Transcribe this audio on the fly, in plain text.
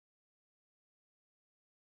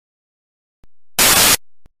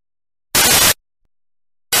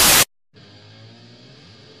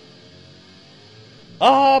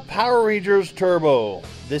Power Rangers Turbo.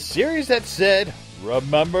 The series that said,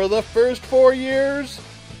 remember the first 4 years?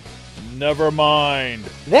 Never mind.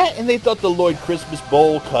 That and they thought the Lloyd Christmas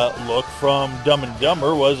bowl cut look from Dumb and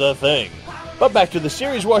Dumber was a thing. But back to the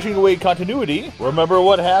series washing away continuity. Remember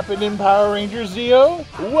what happened in Power Rangers Zeo?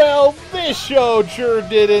 Well, this show sure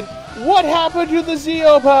didn't. What happened to the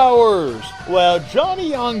Zeo powers? Well, Johnny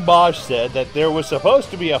Young Bosch said that there was supposed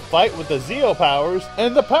to be a fight with the Zeo powers,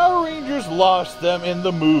 and the Power Rangers lost them in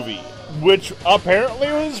the movie, which apparently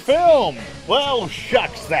was filmed. Well,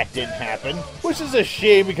 shucks, that didn't happen. Which is a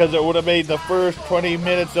shame because it would have made the first 20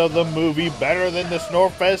 minutes of the movie better than the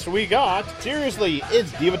Snorfest we got. Seriously,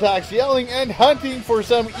 it's Divatox yelling and hunting for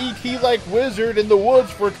some ET-like wizard in the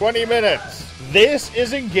woods for 20 minutes. This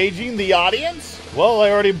is engaging the audience? Well, I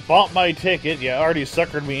already bought my ticket. You already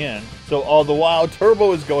suckered me in. So all the while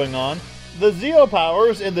Turbo is going on, the Zeo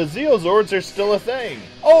powers and the Zeozords are still a thing.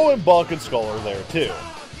 Oh, and Bulk and Skull are there too.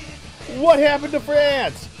 What happened to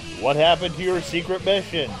France? What happened to your secret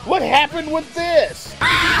mission? What happened with this?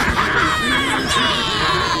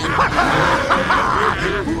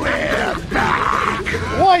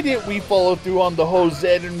 Why didn't we follow through on the whole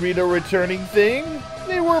Zed and Rita returning thing?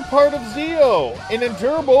 They were part of Zeo, and in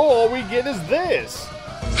Turbo all we get is this.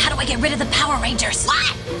 How do I get rid of the Power Rangers?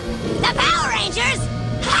 What? The Power Rangers?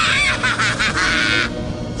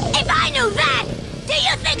 If I knew that, do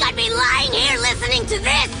you think I'd be lying here listening to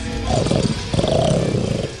this?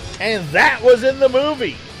 And that was in the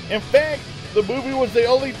movie. In fact, the movie was the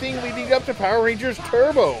only thing leading up to Power Rangers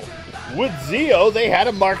Turbo. With Zeo, they had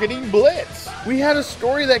a marketing blitz. We had a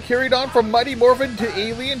story that carried on from Mighty Morphin to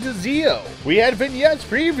Alien to Zeo. We had vignettes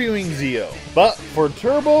previewing Zeo. But for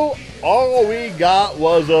Turbo, all we got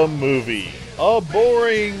was a movie. A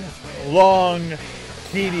boring, long,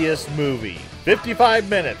 tedious movie. 55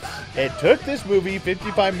 minutes. It took this movie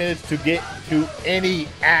 55 minutes to get to any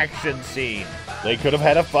action scene. They could have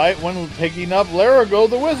had a fight when picking up Larago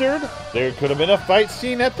the Wizard. There could have been a fight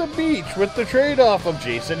scene at the beach with the trade-off of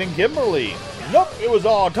Jason and Kimberly. Nope, it was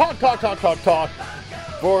all talk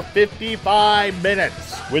for 55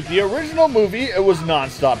 minutes. With the original movie, it was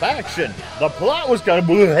non-stop action. The plot was kind of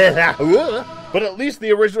but at least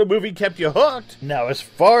the original movie kept you hooked. Now, as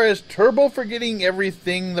far as Turbo forgetting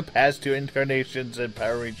everything the past two incarnations of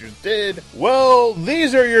Power Rangers did, well,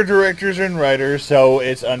 these are your directors and writers, so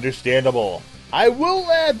it's understandable. I will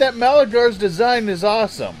add that Malagar's design is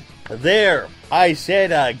awesome. There, I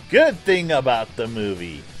said a good thing about the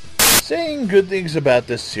movie. Saying good things about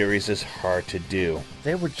this series is hard to do.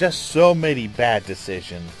 There were just so many bad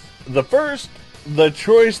decisions. The first, the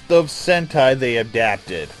choice of Sentai they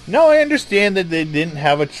adapted. Now I understand that they didn't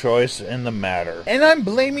have a choice in the matter. And I'm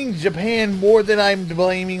blaming Japan more than I'm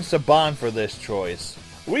blaming Saban for this choice.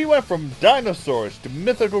 We went from dinosaurs to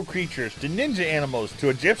mythical creatures to ninja animals to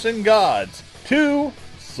Egyptian gods to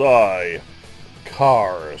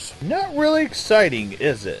cars. Not really exciting,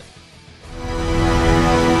 is it?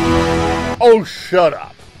 Oh, shut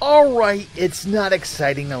up. Alright, it's not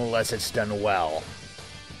exciting unless it's done well.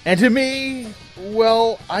 And to me,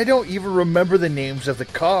 well, I don't even remember the names of the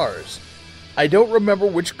cars. I don't remember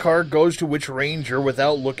which car goes to which ranger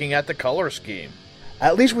without looking at the color scheme.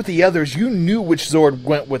 At least with the others, you knew which Zord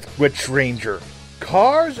went with which ranger.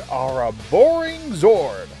 Cars are a boring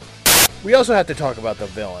Zord. We also have to talk about the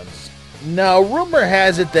villains. Now, rumor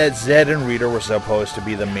has it that Zed and Rita were supposed to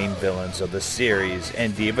be the main villains of the series,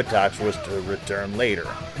 and Divatox was to return later.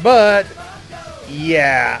 But,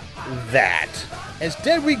 yeah, that.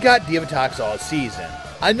 Instead, we got Divatox all season.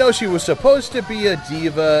 I know she was supposed to be a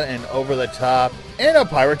diva and over the top, and a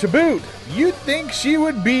pirate to boot. You'd think she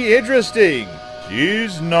would be interesting.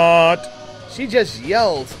 She's not. She just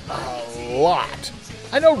yells a lot.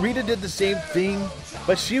 I know Rita did the same thing,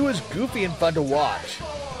 but she was goofy and fun to watch.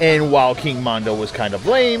 And while King Mondo was kind of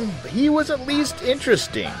lame, he was at least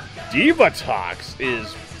interesting. Divatox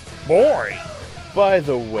is boring. By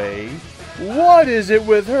the way, what is it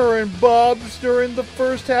with her and Bubs during the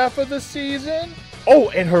first half of the season? Oh,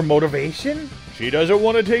 and her motivation? She doesn't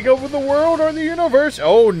want to take over the world or the universe.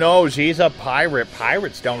 Oh no, she's a pirate.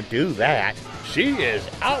 Pirates don't do that. She is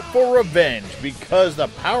out for revenge because the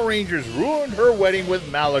Power Rangers ruined her wedding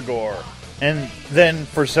with Malagor. And then,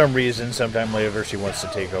 for some reason, sometime later, she wants to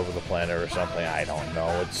take over the planet or something. I don't know.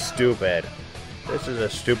 It's stupid. This is a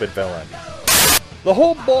stupid villain. The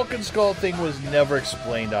whole Bulk and Skull thing was never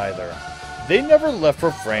explained either. They never left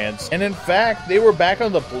for France, and in fact, they were back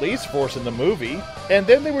on the police force in the movie, and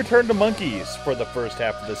then they returned to monkeys for the first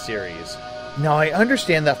half of the series. Now, I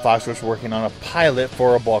understand that Fox was working on a pilot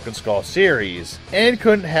for a Bulk and Skull series, and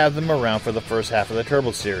couldn't have them around for the first half of the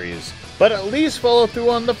Turbo series. But at least follow through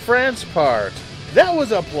on the France part. That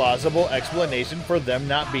was a plausible explanation for them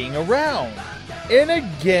not being around. And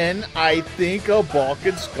again, I think a Bulk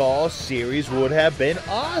and Skull series would have been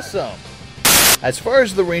awesome. As far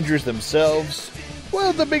as the Rangers themselves,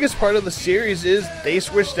 well, the biggest part of the series is they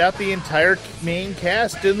switched out the entire main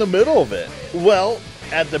cast in the middle of it. Well,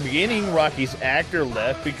 at the beginning, Rocky's actor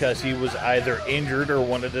left because he was either injured or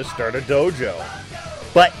wanted to start a dojo.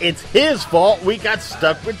 But it's his fault we got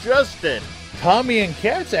stuck with Justin. Tommy and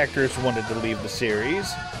Kat's actors wanted to leave the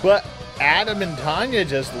series, but Adam and Tanya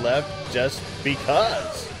just left just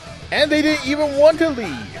because. And they didn't even want to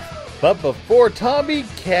leave. But before Tommy,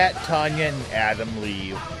 Kat, Tanya, and Adam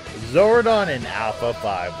leave, Zordon and Alpha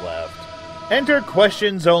 5 left. Enter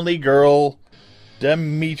questions only girl,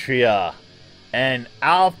 Demetria, and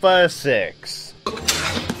Alpha 6.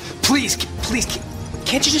 Please,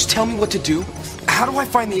 can't you just tell me what to do? How do I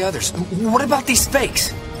find the others? What about these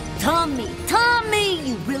fakes? Tommy,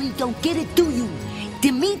 you really don't get it, do you?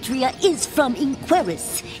 Demetria is from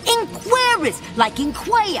Inquirus. Inquirus, like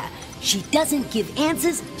inquire. She doesn't give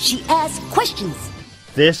answers, she asks questions.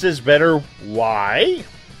 This is better. Why?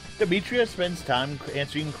 Demetria spends time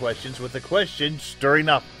answering questions with a question, stirring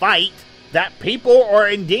a fight that people are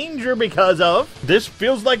in danger because of. This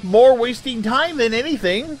feels like more wasting time than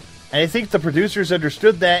anything. And I think the producers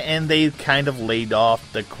understood that, and they kind of laid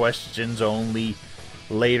off the questions only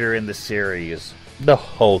later in the series. The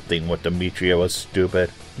whole thing with Demetria was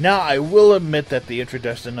stupid. Now, I will admit that the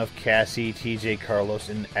introduction of Cassie, TJ, Carlos,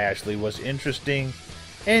 and Ashley was interesting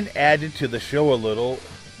and added to the show a little,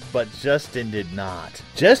 but Justin did not.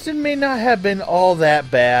 Justin may not have been all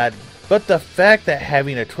that bad, but the fact that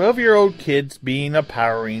having a 12-year-old kid being a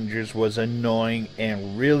Power Rangers was annoying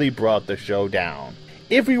and really brought the show down.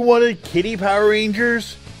 If we wanted kitty Power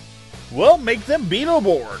Rangers, well, make them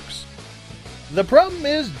Beetleborgs. The problem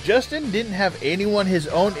is, Justin didn't have anyone his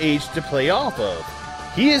own age to play off of.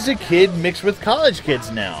 He is a kid mixed with college kids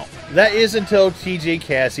now. That is until TJ,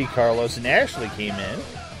 Cassie, Carlos, and Ashley came in.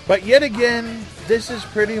 But yet again, this is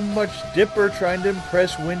pretty much Dipper trying to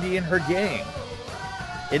impress Wendy and her gang.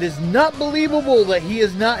 It is not believable that he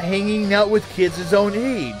is not hanging out with kids his own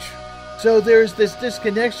age. So there's this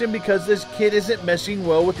disconnection because this kid isn't meshing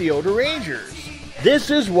well with the older Rangers. This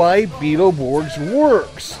is why Beetleborgs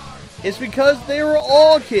works. It's because they are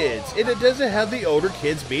all kids, and it doesn't have the older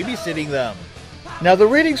kids babysitting them. Now, the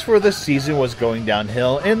ratings for this season was going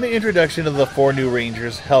downhill, and the introduction of the 4 new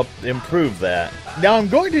Rangers helped improve that. Now, I'm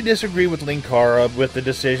going to disagree with Linkara with the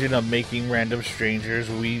decision of making random strangers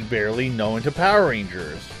we barely know into Power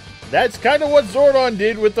Rangers. That's kind of what Zordon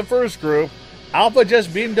did with the first group. Alpha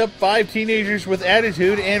just beamed up 5 teenagers with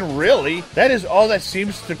attitude, and really, that is all that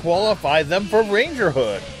seems to qualify them for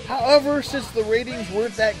Rangerhood. However, since the ratings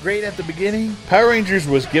weren't that great at the beginning, Power Rangers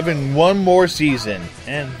was given one more season,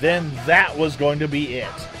 and then that was going to be it.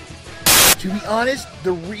 To be honest,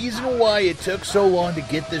 the reason why it took so long to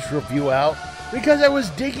get this review out, because I was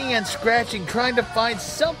digging and scratching trying to find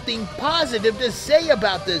something positive to say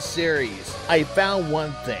about this series. I found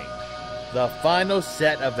one thing: the final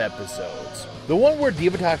set of episodes. The one where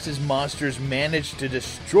Divatox's monsters managed to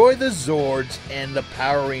destroy the Zords and the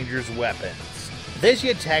Power Rangers' weapons. Then she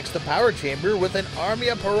attacks the power chamber with an army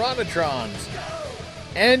of Piranhatrons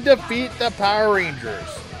and defeat the Power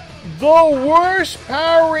Rangers. The worst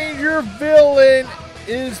Power Ranger villain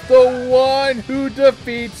is the one who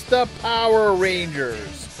defeats the Power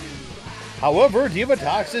Rangers. However,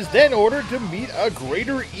 Divatox is then ordered to meet a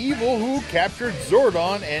greater evil who captured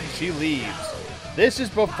Zordon, and she leaves. This is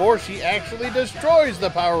before she actually destroys the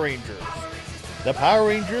Power Rangers. The Power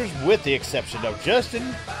Rangers, with the exception of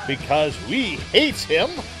Justin, because we hate him,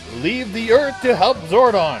 leave the Earth to help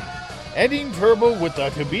Zordon, ending Turbo with the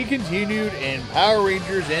to be continued in Power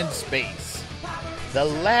Rangers in Space. The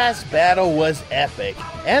last battle was epic,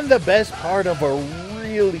 and the best part of a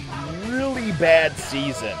really, really bad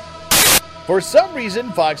season. For some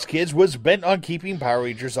reason, Fox Kids was bent on keeping Power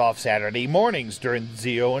Rangers off Saturday mornings during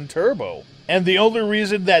Zeo and Turbo. And the only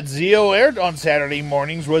reason that Zeo aired on Saturday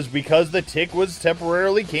mornings was because the Tick was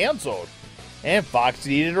temporarily canceled, and Fox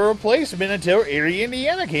needed a replacement until Erie,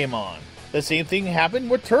 Indiana came on. The same thing happened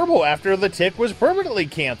with Turbo after the Tick was permanently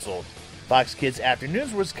canceled. Fox Kids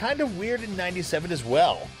Afternoons was kind of weird in '97 as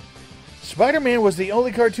well. Spider-Man was the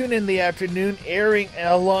only cartoon in the afternoon airing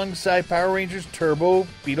alongside Power Rangers Turbo,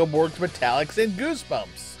 Beetleborgs Metallics, and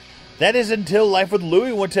Goosebumps. That is until Life with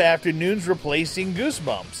Louie went to afternoons, replacing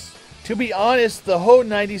Goosebumps. To be honest, the whole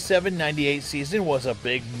 97-98 season was a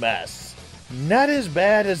big mess. Not as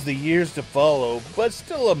bad as the years to follow, but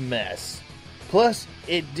still a mess. Plus,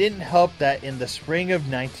 it didn't help that in the spring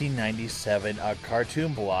of 1997, a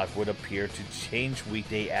cartoon block would appear to change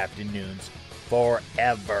weekday afternoons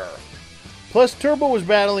forever. Plus, Turbo was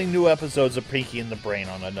battling new episodes of Pinky and the Brain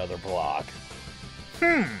on another block.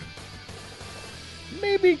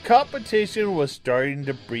 Maybe competition was starting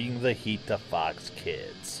to bring the heat to Fox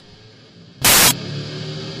Kids.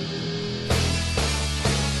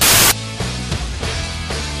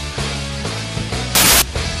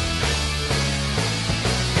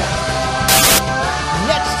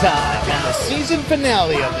 Next time on the season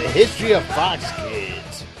finale of the History of Fox Kids.